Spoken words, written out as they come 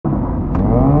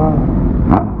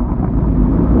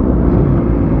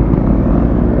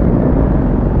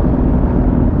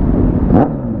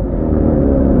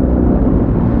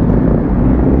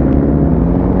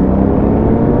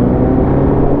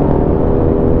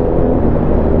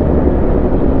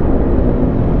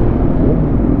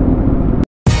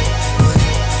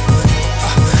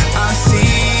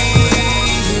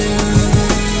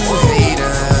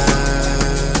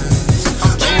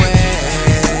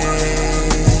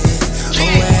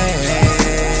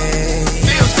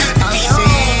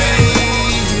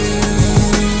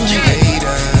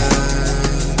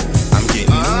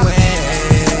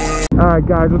Alright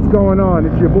guys, what's going on?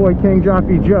 It's your boy King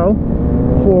Jockey Joe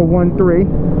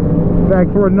 413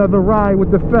 back for another ride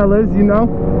with the fellas, you know.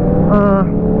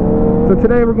 So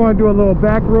today we're going to do a little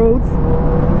back roads.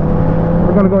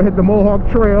 We're going to go hit the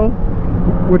Mohawk Trail,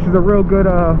 which is a real good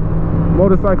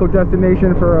motorcycle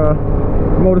destination for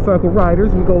motorcycle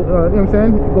riders. We go, you know what I'm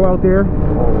saying? Go out there.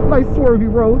 Nice swervy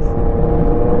roads.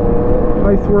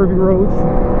 Nice swervy roads.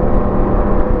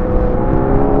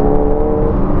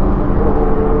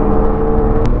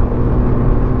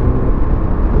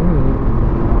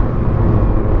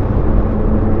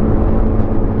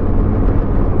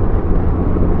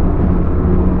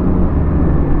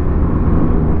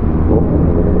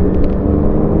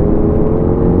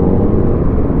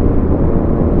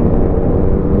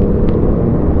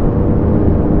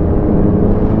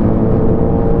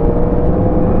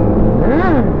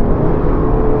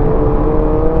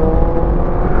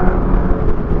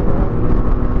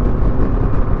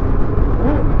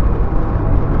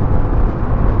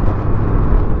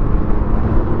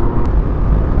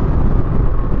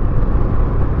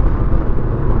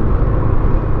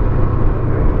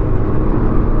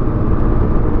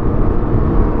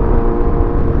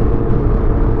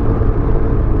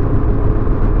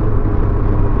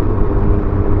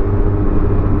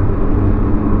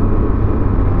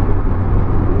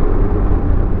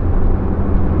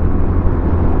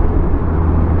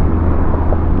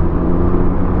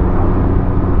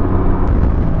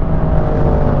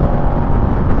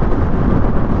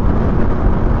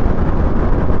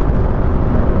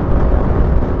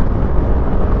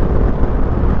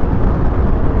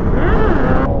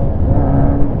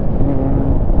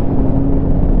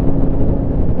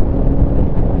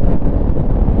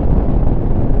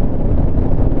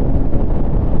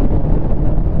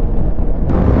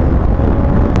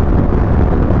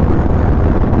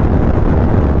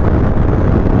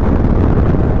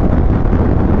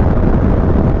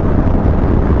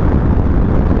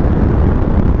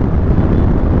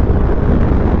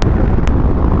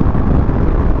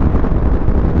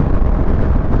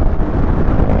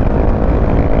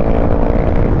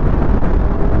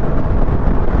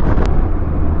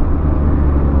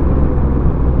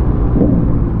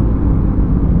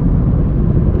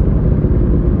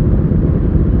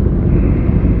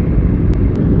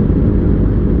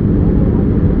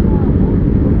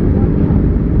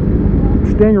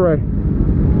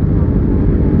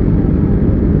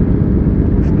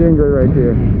 Stingray right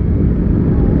here.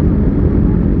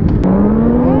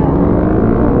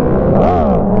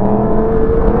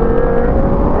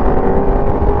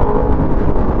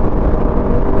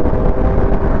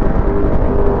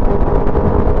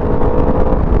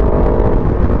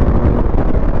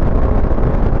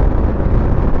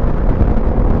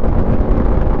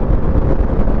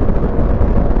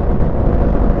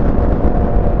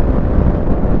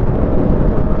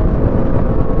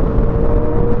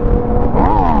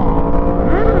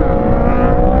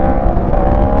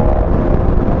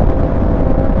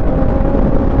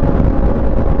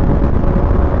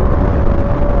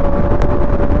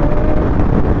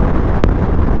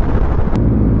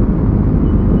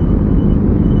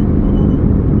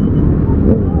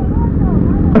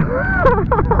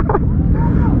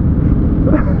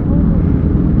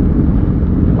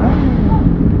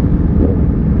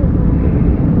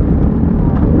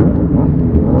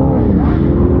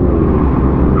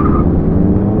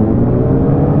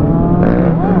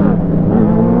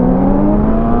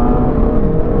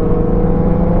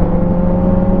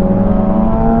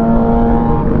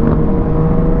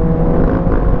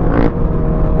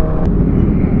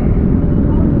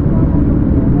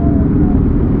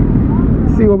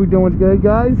 See what we're doing today,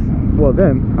 guys? Well,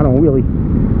 them. I don't really.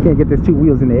 Can't get these two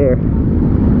wheels in the air.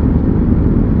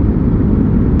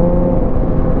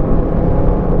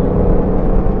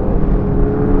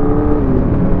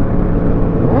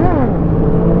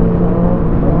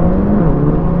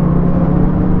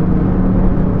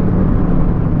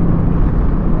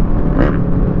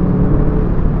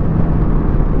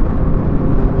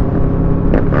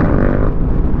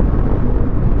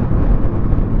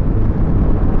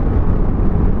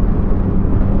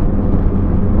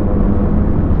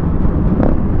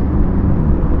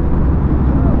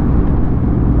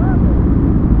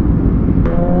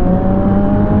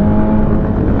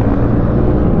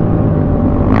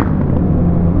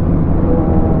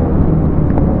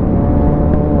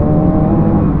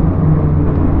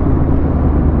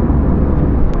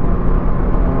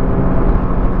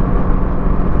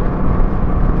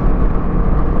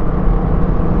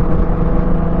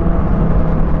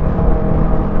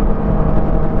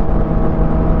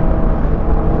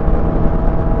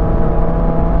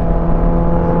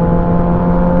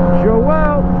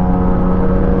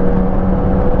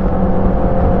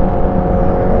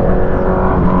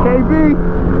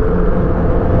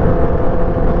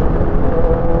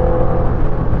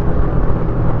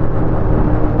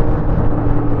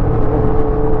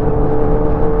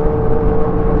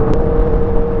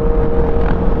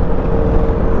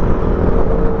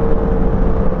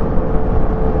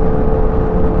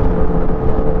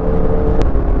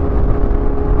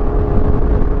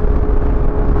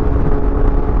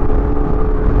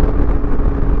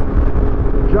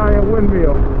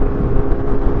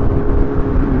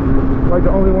 Like the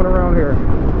only one around here.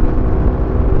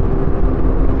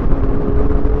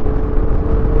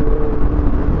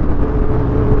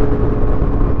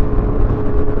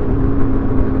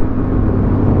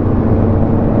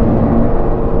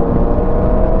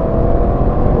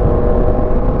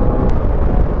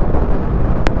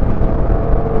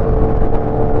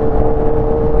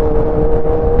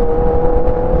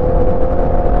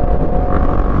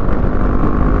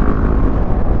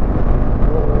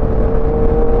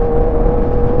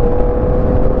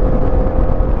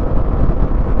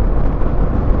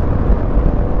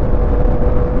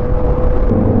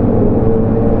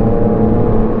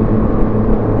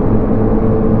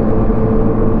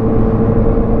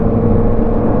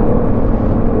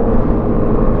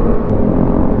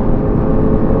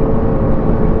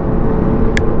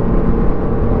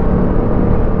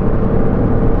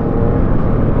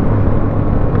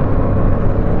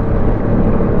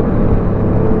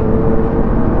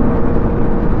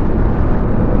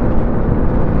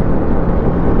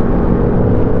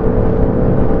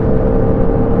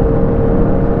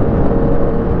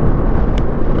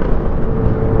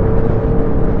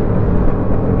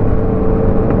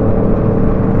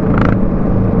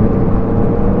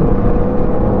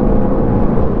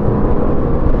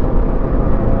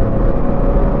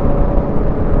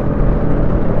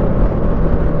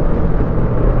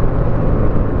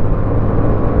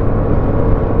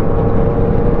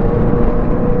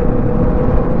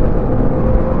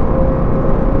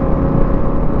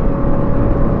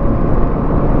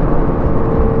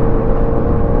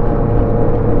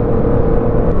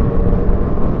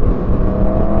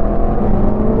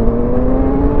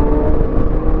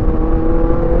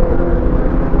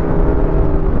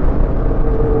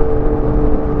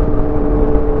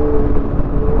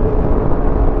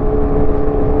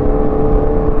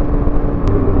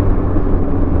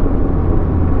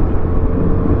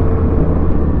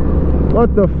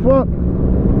 What the fuck?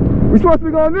 We supposed to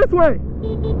be going this way.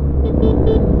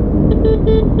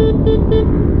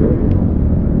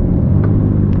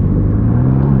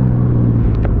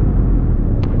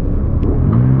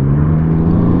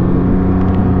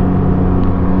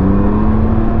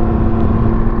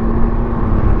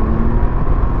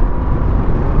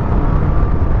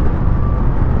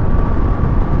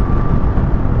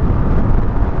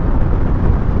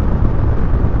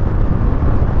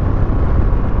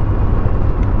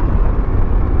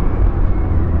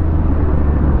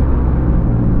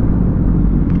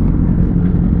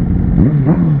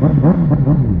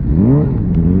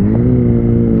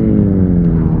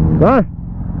 Bye.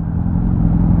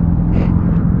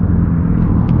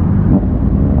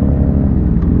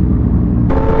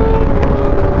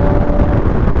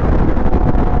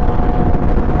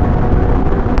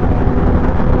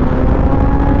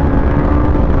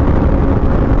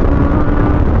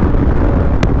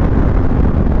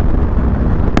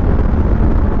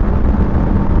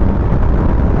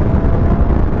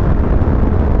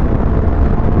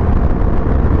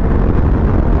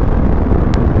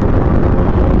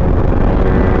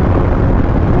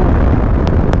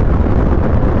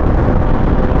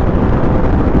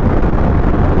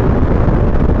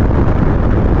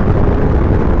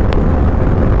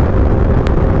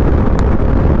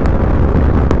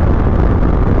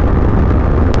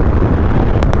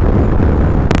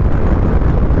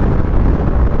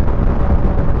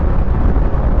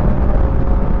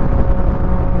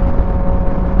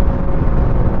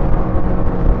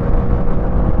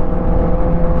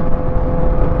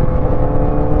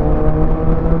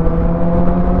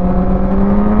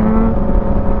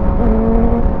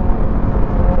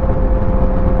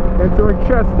 Entering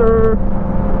Chester.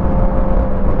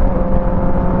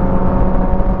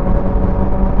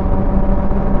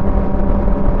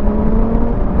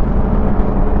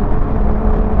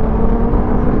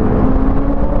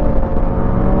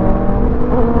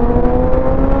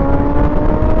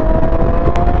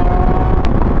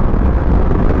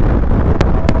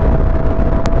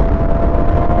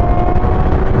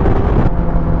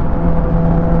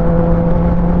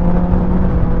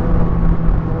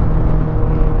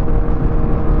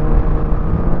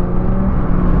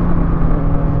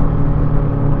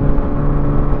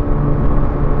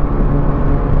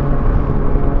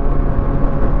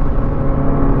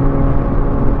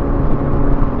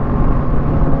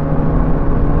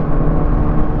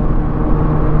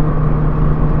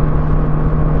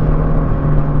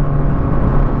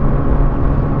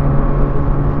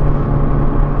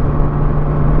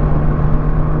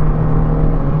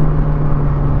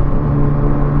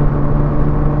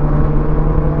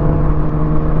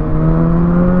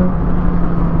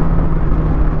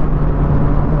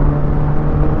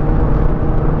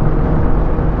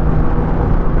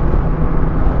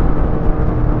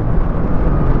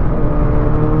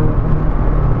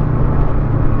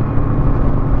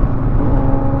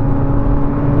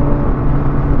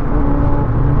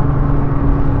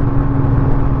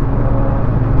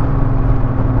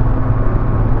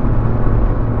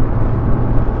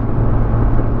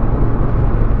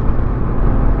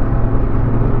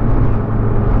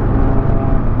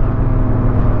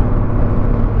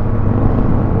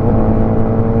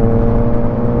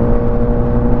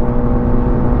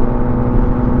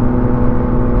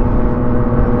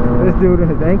 dude and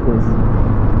his ankles.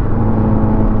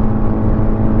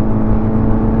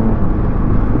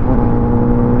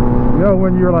 You know,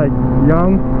 when you're like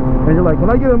young and you're like, when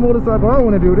I get a motorcycle, I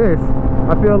want to do this.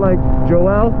 I feel like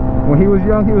Joel, when he was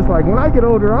young, he was like, when I get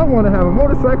older, I want to have a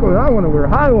motorcycle and I want to wear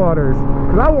high waters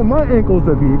because I want my ankles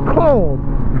to be cold.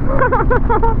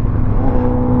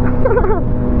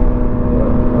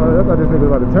 Oh, I thought this nigga was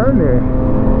about to turn there.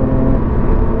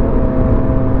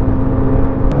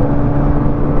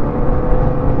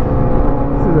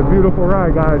 This is a beautiful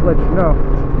ride, guys. Let you know.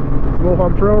 This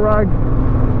Mohawk Trail ride,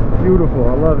 beautiful.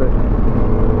 I love it.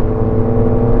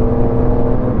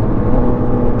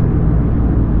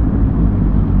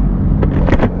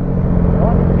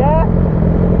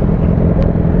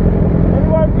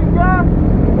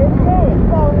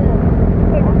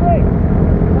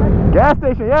 Gas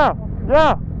station, yeah,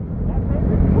 yeah.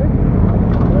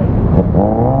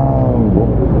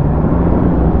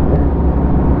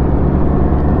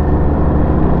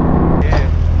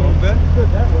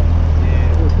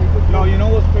 No, you know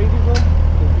what's crazy, bro?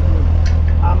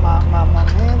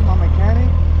 My mechanic,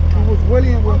 he was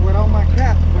willing without my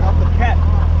cap, without the cap.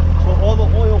 So all the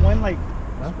oil went like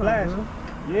splash.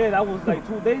 Yeah, that was like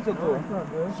 2 days ago.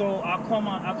 So I call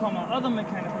my other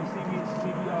mechanic from CBS.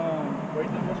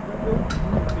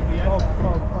 Yeah.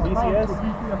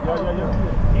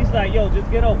 He's like, yo, just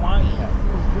get a wine cap.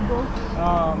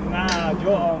 Nah,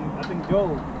 Joe. I think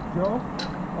Joe. Joe?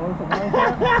 Oh, it's a wine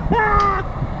cap.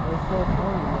 It's so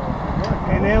funny,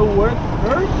 and it worked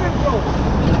perfect, bro.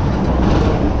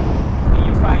 In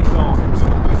your fight zone, 2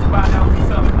 weeks spot out for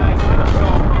summer nights and I'm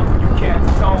gone. You catch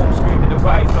the tone, screaming the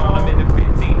fight zone. I'm in the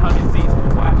 1500 seats,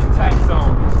 watching tight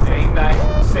zone. Same night,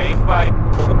 same fight.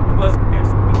 Bus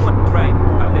right. I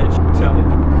let you tell it.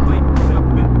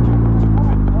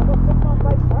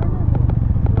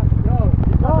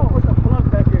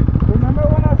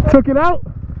 Took it out?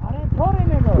 I didn't put it in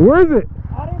there. Where is it?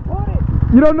 I didn't put it.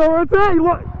 You don't know where it's at? You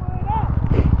look.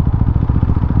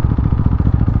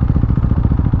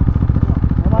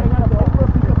 Nobody got a paper,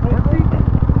 piece of paper?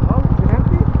 Oh, is it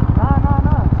empty?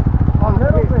 Nah. A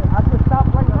little bit. I just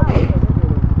stopped right now. I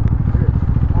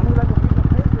need like a piece of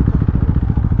paper.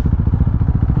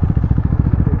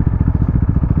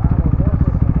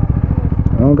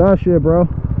 I don't got shit, bro.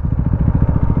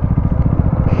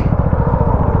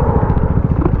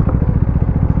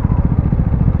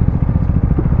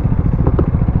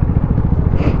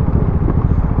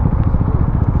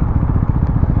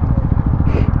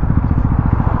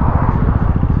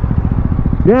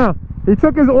 Yeah, he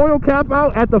took his oil cap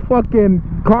out at the fucking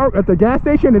car at the gas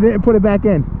station and didn't put it back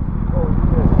in.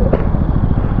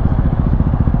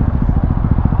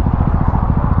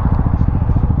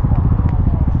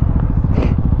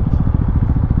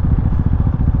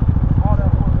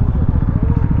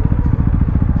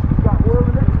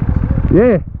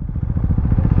 Yeah. It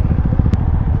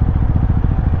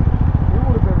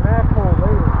would have been mad cold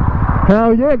later.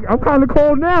 Hell yeah, I'm kind of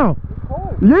cold now. It's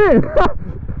cold. Yeah.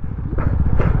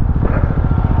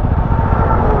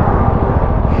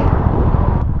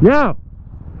 Yeah.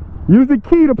 Use the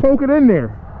key to poke it in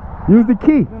there. Use the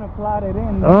key. I'm gonna slide it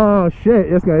in. Oh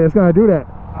shit, it's gonna do that.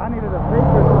 I needed a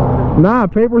paper. Nah,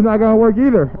 paper's not gonna work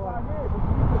either.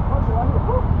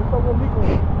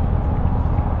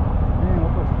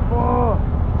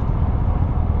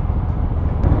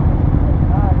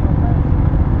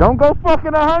 Don't go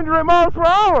fucking 100 miles per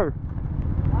hour.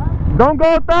 Don't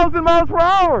go 1,000 miles per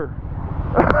hour.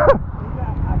 I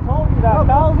told you that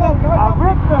 1,000. I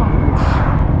ripped them.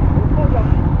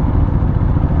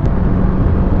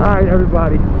 Alright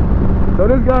everybody, so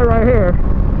this guy right here,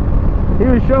 he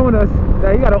was showing us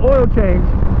that he got an oil change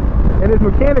and his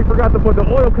mechanic forgot to put the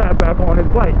oil cap back on his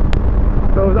bike.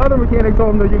 So his other mechanic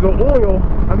told him to use a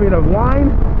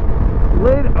wine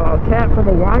lid, cap from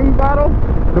a wine bottle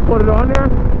to put it on there.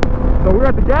 So we're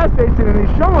at the gas station and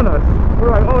he's showing us. We're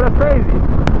like, oh, that's crazy.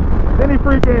 Then he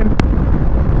freaking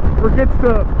forgets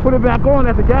to put it back on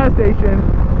at the gas station.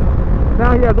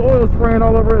 Now he has oil spraying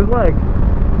all over his leg.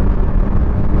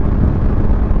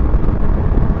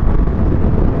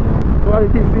 So I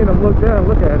keep seeing him look down and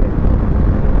look at it.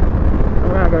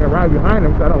 I'm not gonna ride behind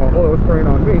him because I don't want oil spraying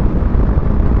on me.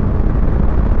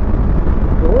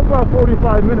 So we're about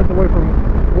 45 minutes away from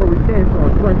where we came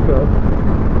from, Springfield,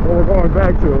 where we're going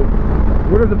back to.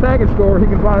 Where there's a package store, he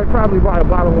can probably buy a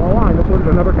bottle of wine and put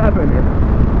another cap in there.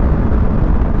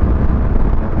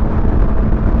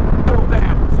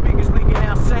 Speakers leaking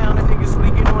out sound, and niggas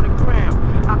leaking on the ground.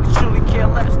 I could surely care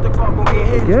less, the car gon' get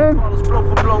hit Again?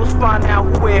 blow for blows, find out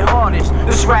who hit hardest.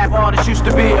 This rap artist used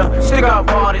to be a stick-up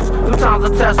artist. Sometimes I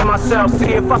test myself,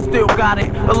 see if I still got it.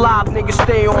 A lot of niggas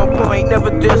stay on point,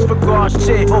 never disregard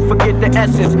shit or forget the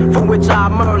essence from which I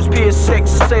emerged. PS6,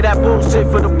 say that bullshit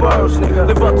for the birds, nigga.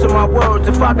 Live up to my words,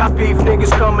 if I got beef,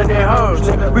 niggas coming in herds,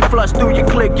 nigga. We flush through your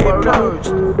clique, get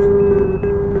purged.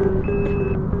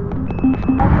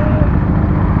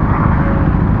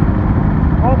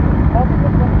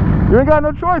 You ain't got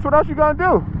no choice. What else you gonna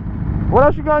do? What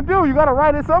else you gonna do? You gotta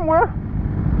ride it somewhere.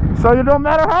 So it don't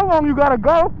matter how long you gotta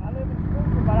go. I live in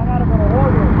Springfield, but I gotta go to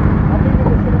Warrior. I'm leaving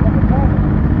this shit in the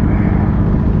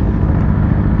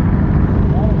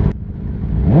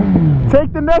car.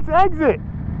 Take the next exit.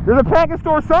 There's a packing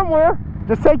store somewhere.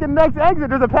 Just take the next exit.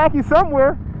 There's a packing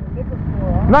somewhere.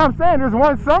 No, I'm saying there's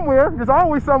one somewhere. There's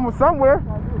always someone somewhere.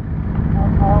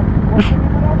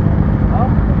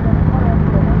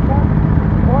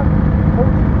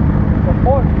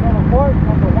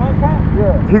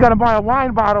 Yeah. You gotta buy a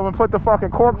wine bottle and put the fucking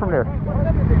cork from there.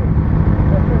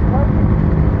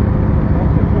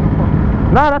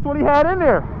 No, that's what he had in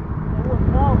there.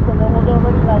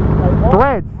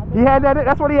 Threads. He had that.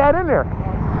 That's what he had in there.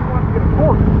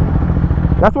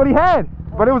 That's what he had.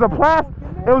 But it was a plastic.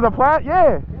 It was a plastic.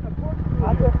 Yeah. And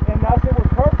that shit was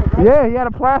perfect, right? Yeah, he had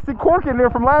a plastic cork in there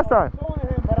from last time.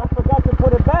 But I forgot to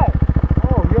put it back.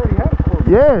 Oh, you already had a cork.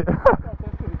 Yeah.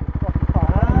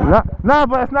 No,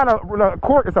 but it's not a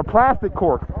cork. It's a plastic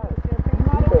cork.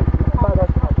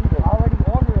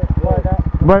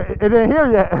 But it didn't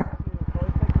hear yet.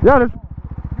 Yeah,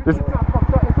 this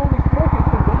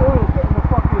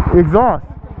exhaust.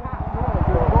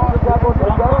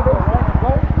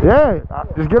 Yeah,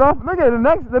 just get off. Look at it.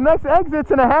 The next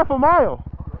exit's in a half a mile.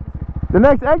 The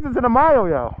next exit's in a mile,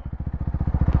 yo.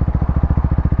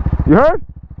 You heard?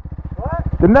 What?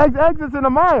 The next exit's in a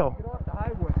mile. Get off the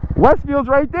highway. Westfield's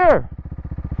right there.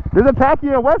 There's a packy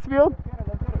in Westfield.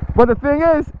 But the thing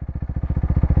is,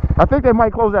 I think they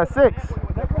might close at 6.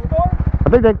 I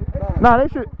think they. Nah, they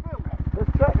should.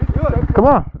 Come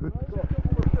on.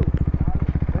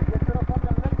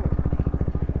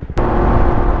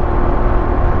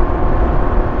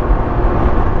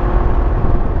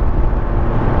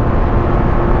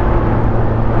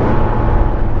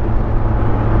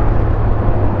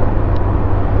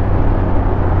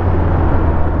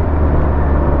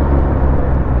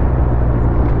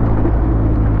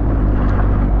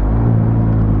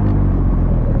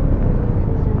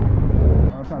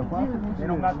 They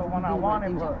don't got the one I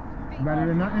wanted, but Better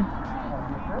than nothing.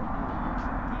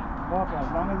 fuck,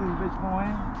 as long as this bitch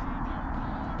going,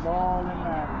 ball and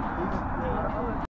that.